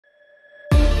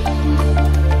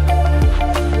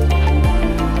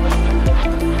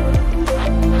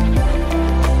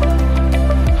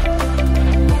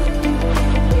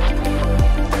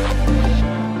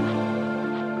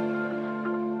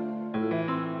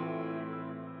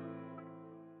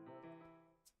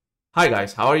Hi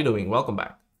guys, how are you doing? Welcome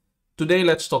back. Today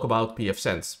let's talk about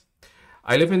pfSense.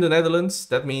 I live in the Netherlands.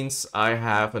 That means I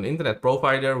have an internet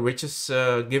provider which is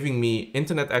giving me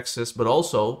internet access but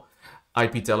also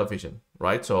IP television,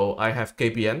 right? So I have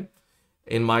KPN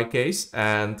in my case,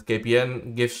 and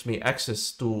KPN gives me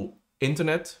access to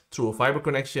internet through a fiber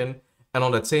connection, and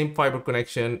on that same fiber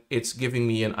connection it's giving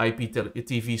me an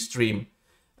IPTV stream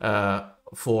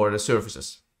for the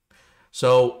services.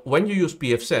 So when you use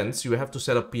pfSense, you have to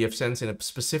set up pfSense in a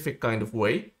specific kind of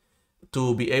way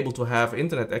to be able to have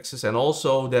internet access and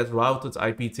also that routed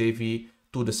IPTV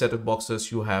to the set-top boxes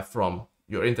you have from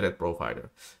your internet provider.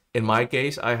 In my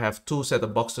case, I have two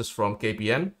set-top boxes from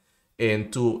KPN in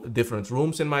two different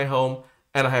rooms in my home,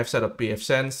 and I have set up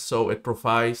pfSense so it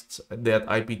provides that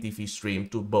IPTV stream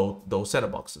to both those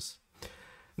set-top boxes.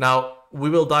 Now, we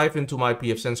will dive into my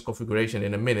pfSense configuration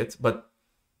in a minute, but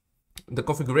the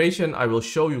configuration I will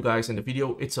show you guys in the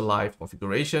video, it's a live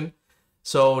configuration.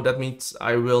 So that means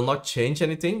I will not change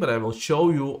anything, but I will show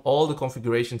you all the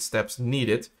configuration steps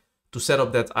needed to set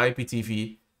up that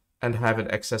IPTV and have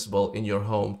it accessible in your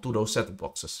home to those set-top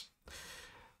boxes.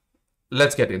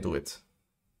 Let's get into it.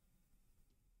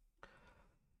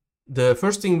 The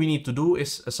first thing we need to do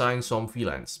is assign some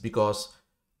VLANs, because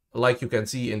like you can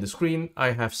see in the screen,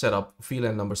 I have set up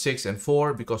VLAN number 6 and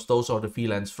 4 because those are the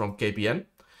VLANs from KPN.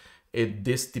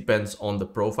 This depends on the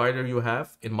provider you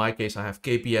have. In my case, I have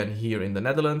KPN here in the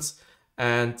Netherlands,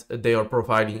 and they are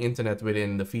providing internet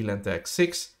within the VLAN tag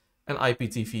 6 and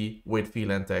IPTV with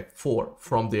VLAN tag 4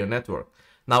 from their network.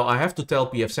 Now I have to tell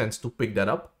pfSense to pick that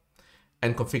up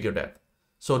and configure that.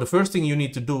 So the first thing you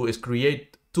need to do is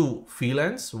create two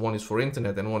VLANs. One is for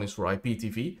internet and one is for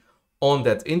IPTV on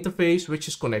that interface, which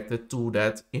is connected to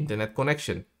that internet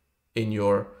connection in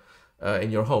your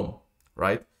home,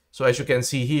 right? So as you can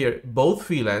see here, both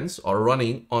VLANs are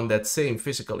running on that same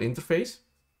physical interface.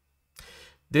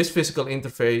 This physical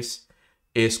interface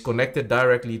is connected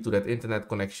directly to that internet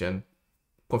connection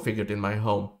configured in my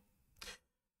home.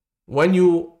 When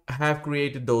you have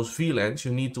created those VLANs,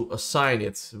 you need to assign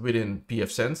it within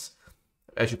pfSense.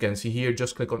 As you can see here,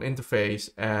 just click on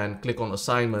interface and click on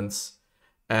assignments,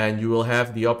 and you will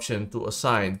have the option to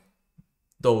assign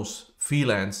those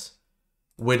VLANs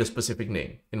with a specific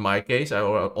name. In my case, I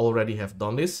already have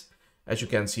done this. As you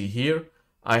can see here,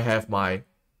 I have my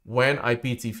WAN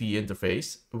IPTV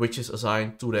interface, which is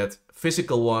assigned to that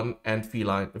physical one and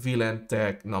VLAN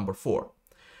tag number 4.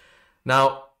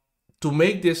 Now, to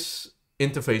make this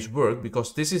interface work,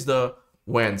 because this is the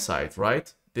WAN side,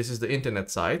 right? This is the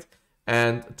internet side.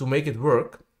 And to make it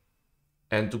work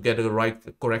and to get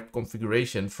the correct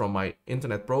configuration from my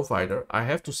internet provider, I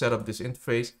have to set up this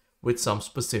interface with some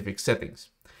specific settings.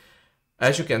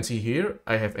 As you can see here,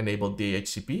 I have enabled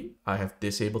DHCP, I have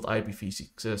disabled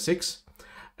IPv6,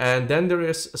 and then there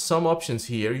is some options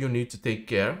here you need to take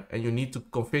care, and you need to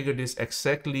configure this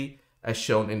exactly as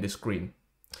shown in the screen.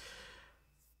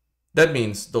 That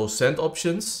means those send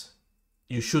options,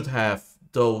 you should have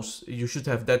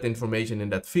that information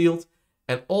in that field,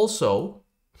 and also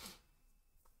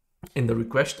in the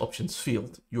request options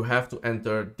field, you have to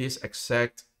enter this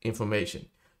exact information.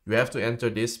 You have to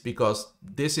enter this because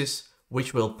this is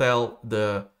which will tell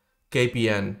the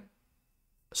KPN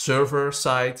server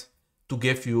side to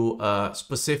give you a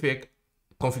specific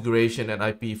configuration and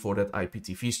IP for that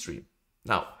IPTV stream.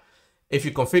 Now, if you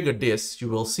configure this, you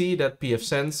will see that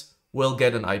pfSense will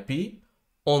get an IP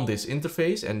on this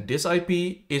interface, and this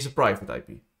IP is a private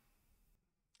IP.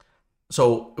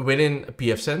 So within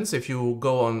pfSense, if you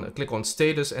click on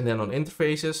status and then on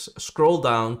interfaces, scroll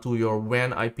down to your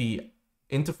WAN IP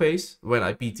interface, WAN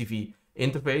IPTV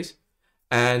interface,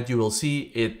 and you will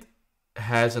see it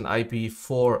has an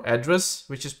IP4 address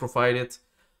which is provided.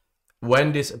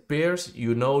 When this appears,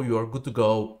 you know you are good to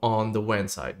go on the WAN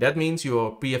side. That means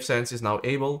your pfSense is now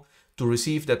able to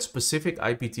receive that specific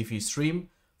IPTV stream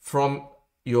from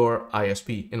your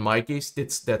ISP. In my case,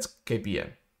 that's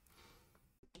KPN.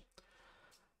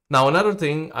 Now, another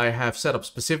thing I have set up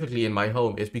specifically in my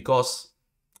home is because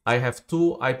I have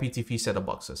two IPTV setup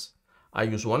boxes. I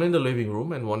use one in the living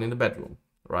room and one in the bedroom,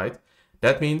 right?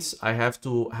 That means I have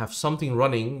to have something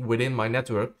running within my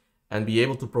network and be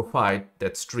able to provide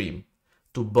that stream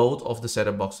to both of the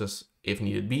setup boxes if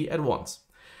needed be at once.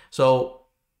 So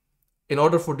in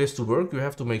order for this to work, you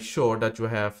have to make sure that you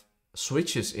have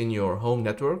switches in your home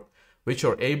network which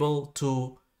are able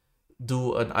to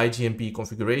do an IGMP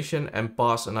configuration and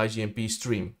pass an IGMP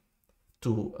stream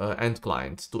to end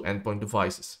clients, to endpoint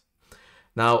devices.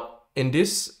 Now, in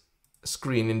this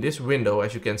screen, in this window,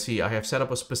 as you can see, I have set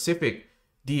up a specific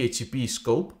DHCP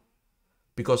scope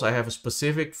because I have a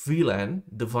specific VLAN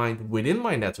defined within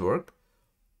my network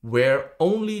where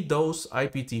only those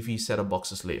IPTV setup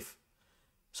boxes live.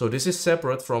 So this is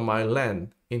separate from my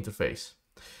LAN interface.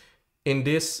 In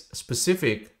this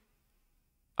specific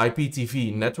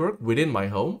IPTV network within my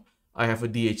home, I have a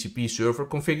DHCP server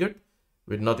configured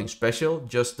with nothing special,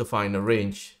 just define a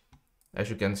range, as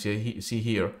you can see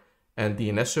here, and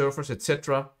DNS servers,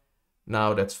 etc.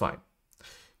 Now that's fine.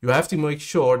 You have to make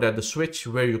sure that the switch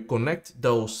where you connect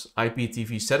those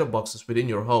IPTV setup boxes within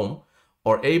your home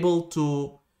are able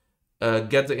to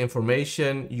get the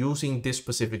information using this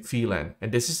specific VLAN.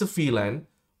 And this is the VLAN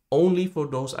only for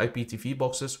those IPTV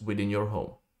boxes within your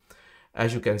home.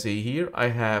 As you can see here, I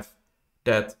have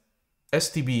that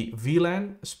STB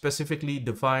VLAN specifically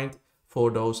defined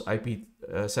for those IP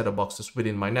setup boxes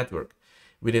within my network.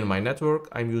 Within my network,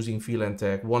 I'm using VLAN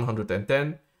tag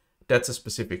 110. That's a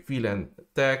specific VLAN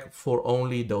tag for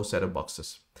only those setup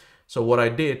boxes. So what I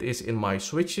did is in my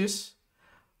switches,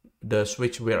 the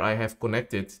switch where I have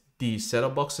connected these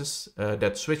setup boxes,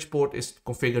 that switch port is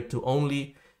configured to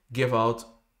only give out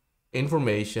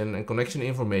information and connection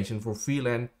information for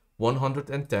VLAN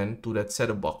 110 to that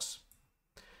setup box.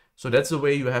 So that's the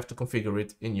way you have to configure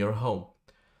it in your home.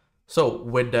 So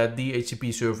with that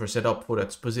DHCP server set up for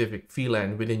that specific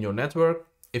VLAN within your network,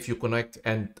 if you connect,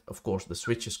 and of course the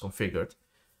switch is configured.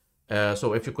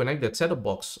 So if you connect that setup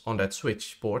box on that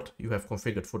switch port you have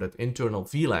configured for that internal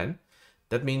VLAN,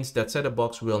 that means that setup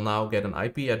box will now get an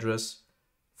IP address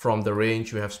from the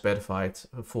range you have specified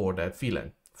for that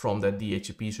VLAN, from that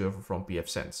DHCP server from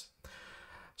pfSense.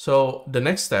 So the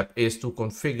next step is to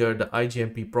configure the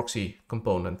IGMP proxy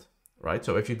component, right?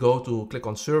 So if you go to click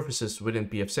on services within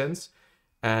pfSense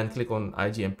and click on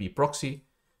IGMP proxy,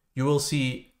 you will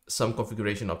see some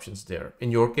configuration options there.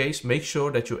 In your case, make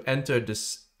sure that you enter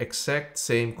this exact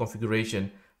same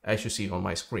configuration as you see on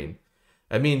my screen.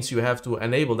 That means you have to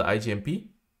enable the IGMP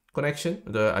connection,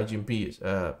 the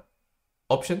IGMP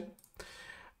option,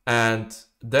 and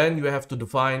then you have to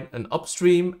define an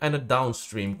upstream and a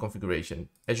downstream configuration.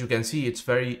 As you can see, it's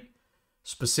very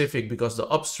specific because the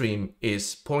upstream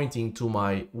is pointing to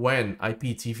my WAN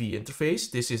IPTV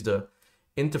interface. This is the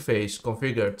interface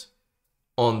configured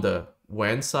on the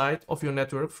WAN side of your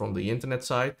network from the internet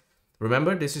side.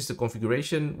 Remember, this is the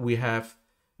configuration we have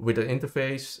with the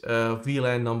interface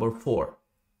VLAN number 4,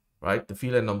 right? The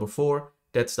VLAN number 4,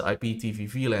 that's the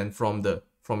IPTV VLAN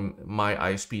from my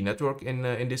ISP network in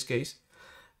this case.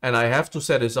 And I have to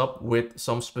set this up with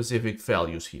some specific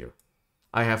values here.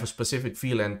 I have a specific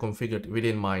VLAN configured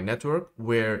within my network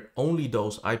where only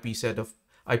those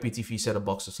IPTV setup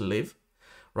boxes live.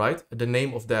 Right, the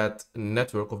name of that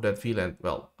network of that VLAN,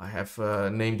 well, I have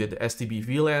named it STB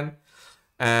VLAN,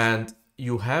 and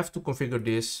you have to configure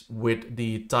this with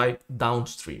the type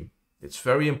downstream. It's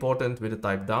very important with the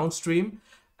type downstream,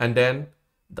 and then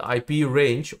the IP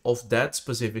range of that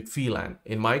specific VLAN.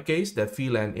 In my case, that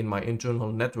VLAN in my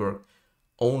internal network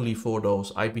only for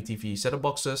those IPTV setup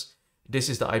boxes. This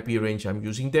is the IP range I'm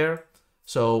using there.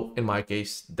 So in my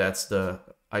case, that's the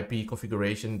IP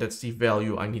configuration, that's the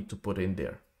value I need to put in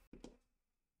there.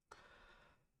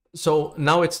 So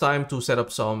now it's time to set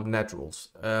up some net rules.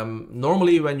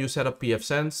 Normally when you set up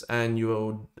pfSense and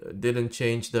you didn't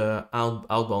change the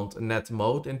outbound net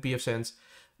mode in pfSense,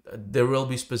 there will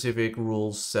be specific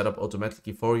rules set up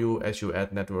automatically for you as you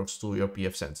add networks to your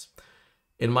pfSense.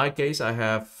 In my case, I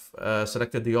have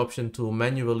selected the option to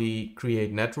manually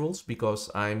create net rules because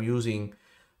I'm using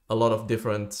a lot of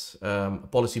different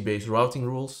policy-based routing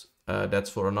rules. That's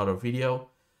for another video.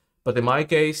 But in my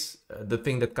case, the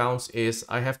thing that counts is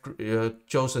I have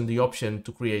chosen the option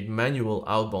to create manual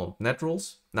outbound net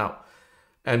rules. Now,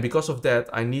 and because of that,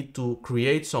 I need to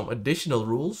create some additional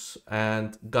rules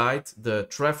and guide the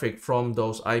traffic from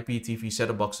those IPTV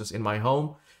setup boxes in my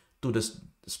home to the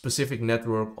specific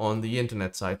network on the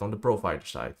internet side, on the provider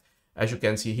side. As you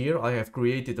can see here, I have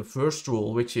created the first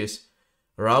rule, which is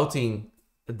routing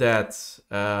that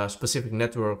specific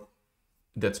network,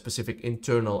 that specific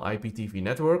internal IPTV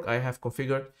network I have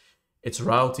configured. It's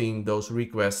routing those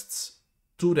requests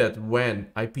to that WAN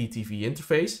IPTV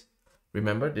interface.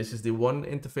 Remember, this is the one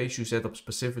interface you set up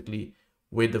specifically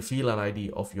with the VLAN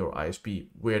ID of your ISP,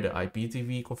 where the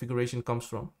IPTV configuration comes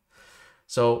from.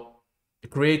 So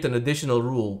create an additional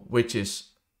rule, which is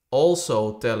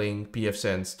also telling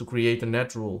pfSense to create a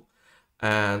net rule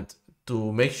and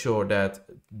to make sure that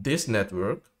this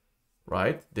network,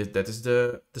 right, that is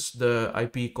the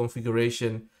IP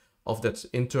configuration of that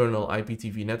internal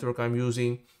IPTV network I'm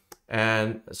using,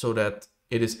 and so that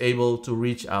it is able to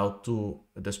reach out to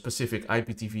the specific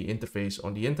IPTV interface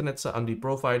on the internet side, on the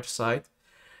provider side.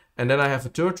 And then I have a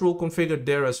third rule configured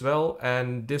there as well,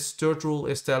 and this third rule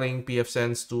is telling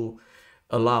pfSense to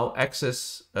allow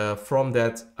access from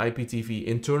that IPTV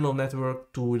internal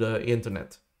network to the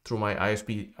internet through my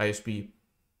ISP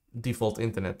default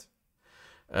internet.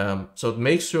 So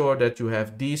make sure that you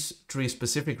have these 3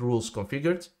 specific rules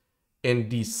configured in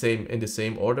the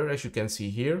same order as you can see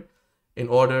here, in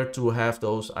order to have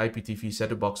those IPTV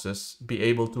set-top boxes be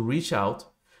able to reach out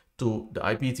to the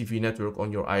IPTV network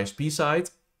on your ISP side,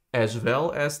 as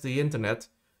well as the internet,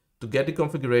 to get the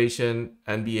configuration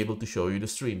and be able to show you the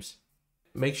streams.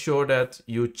 Make sure that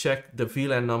you check the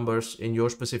VLAN numbers in your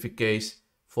specific case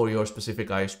for your specific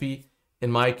ISP.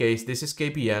 In my case, this is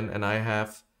KPN, and I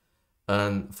have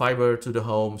a fiber to the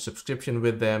home subscription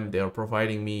with them. They are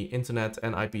providing me internet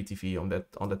and IPTV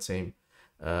on that same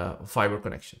fiber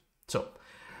connection. So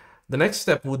the next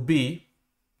step would be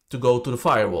to go to the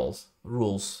firewall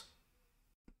rules.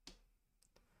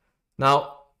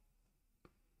 Now,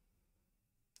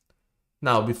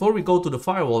 before we go to the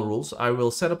firewall rules, I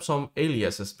will set up some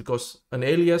aliases, because an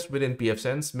alias within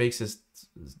pfSense makes it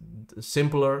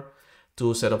simpler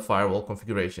to set up firewall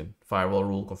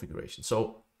rule configuration.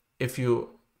 So if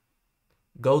you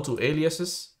go to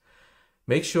aliases,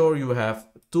 make sure you have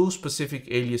 2 specific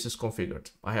aliases configured.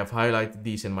 I have highlighted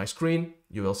these in my screen.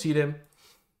 You will see them.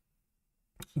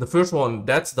 The first one,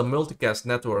 that's the multicast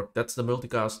network. That's the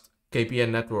multicast KPN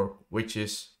network, which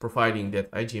is providing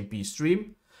that IGMP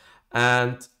stream.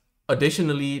 And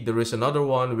additionally, there is another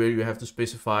one where you have to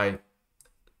specify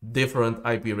different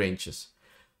IP ranges.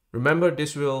 Remember,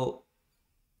 this will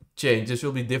change. This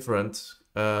will be different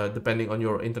depending on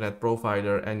your internet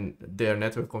provider and their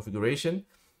network configuration.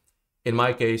 In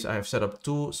my case, I have set up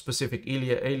 2 specific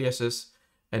aliases,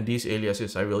 and these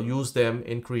aliases, I will use them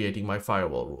in creating my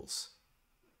firewall rules.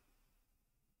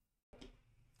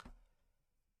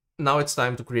 Now it's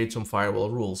time to create some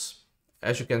firewall rules.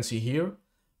 As you can see here,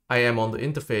 I am on the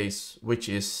interface, which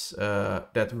is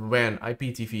that WAN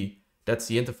IPTV. That's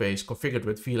the interface configured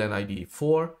with VLAN ID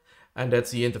 4, and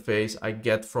that's the interface I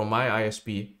get from my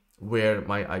ISP where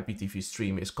my IPTV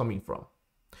stream is coming from.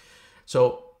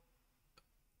 So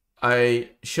I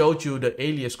showed you the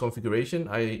alias configuration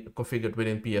I configured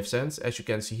within pfSense. As you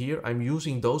can see here, I'm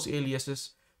using those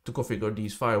aliases to configure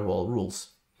these firewall rules.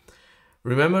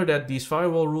 Remember that these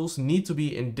firewall rules need to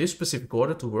be in this specific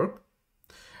order to work.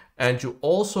 And you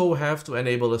also have to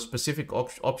enable a specific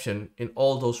option in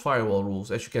all those firewall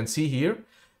rules. As you can see here,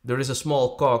 there is a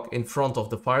small cog in front of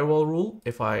the firewall rule.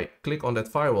 If I click on that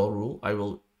firewall rule, I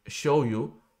will show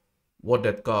you what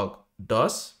that cog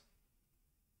does.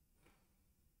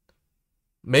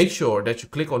 Make sure that you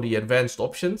click on the advanced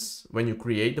options when you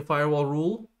create the firewall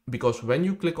rule, because when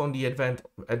you click on the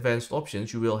advanced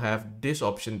options, you will have this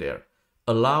option there,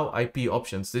 allow IP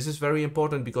options. This is very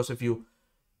important, because if you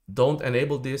don't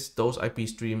enable this, those IP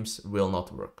streams will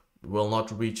not work, will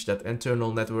not reach that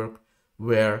internal network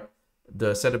where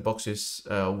the set-top box is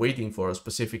waiting for a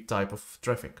specific type of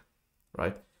traffic,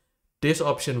 right? This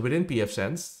option within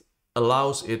pfSense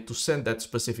allows it to send that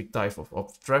specific type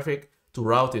of traffic, to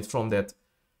route it from that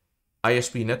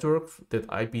ISP network, that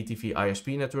IPTV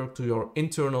ISP network, to your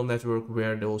internal network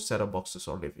where those set-top boxes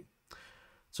are living.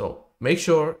 So make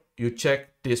sure you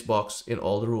check this box in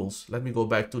all the rules. Let me go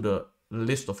back to the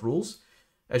list of rules.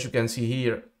 As you can see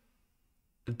here,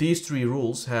 these 3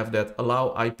 rules have that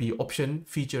allow IP option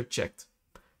feature checked.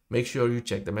 Make sure you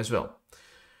check them as well.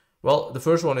 Well, the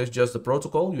first one is just the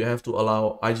protocol. You have to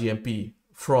allow IGMP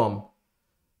from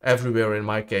everywhere, in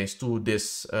my case, to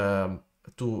this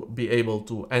to be able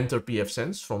to enter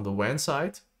pfSense from the WAN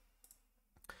side.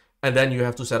 And then you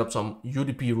have to set up some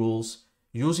UDP rules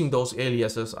using those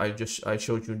aliases I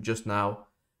showed you just now,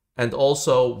 and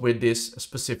also with this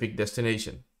specific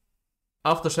destination.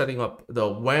 After setting up the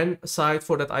WAN side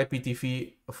for that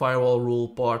IPTV firewall rule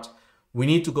part, we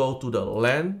need to go to the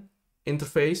LAN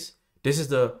interface. This is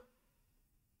the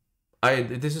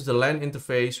LAN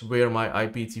interface where my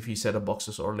IPTV set-top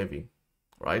boxes are living,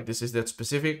 right? This is that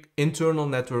specific internal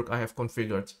network I have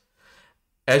configured.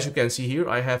 As you can see here,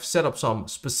 I have set up some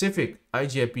specific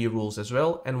IGMP rules as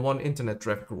well, and 1 internet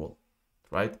traffic rule,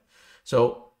 right?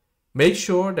 So make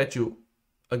sure that you,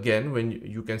 again, when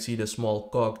you can see the small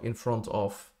cog in front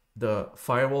of the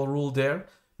firewall rule there,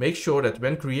 make sure that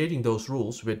when creating those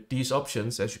rules with these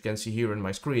options, as you can see here in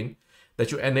my screen,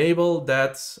 that you enable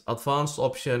that advanced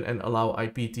option and allow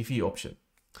IPTV option.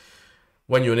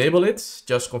 When you enable it,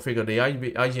 just configure the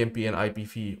IGMP and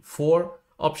IPv4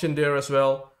 option there as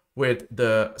well, with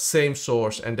the same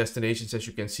source and destinations as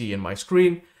you can see in my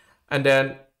screen, and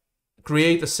then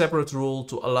create a separate rule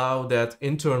to allow that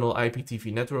internal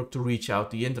IPTV network to reach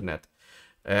out the internet.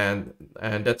 And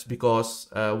that's because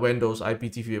when those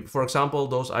IPTV, for example,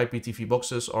 those IPTV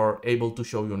boxes are able to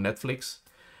show you Netflix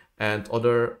and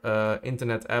other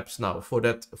internet apps. Now,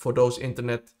 for those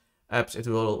internet apps, it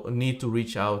will need to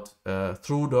reach out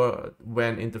through the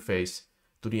WAN interface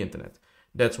to the internet.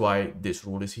 That's why this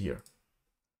rule is here.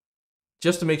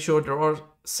 Just to make sure, there are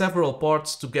several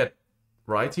parts to get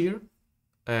right here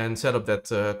and set up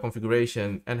that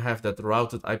configuration and have that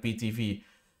routed IPTV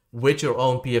with your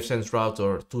own pfSense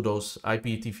router to those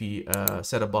IPTV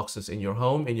setup boxes in your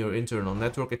home, in your internal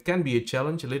network. It can be a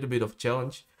challenge, a little bit of a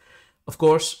challenge. Of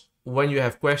course, when you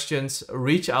have questions,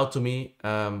 reach out to me.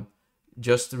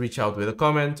 Just reach out with a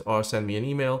comment or send me an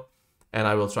email, and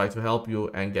I will try to help you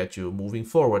and get you moving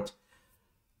forward.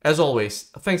 As always,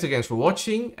 thanks again for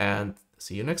watching, and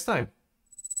see you next time.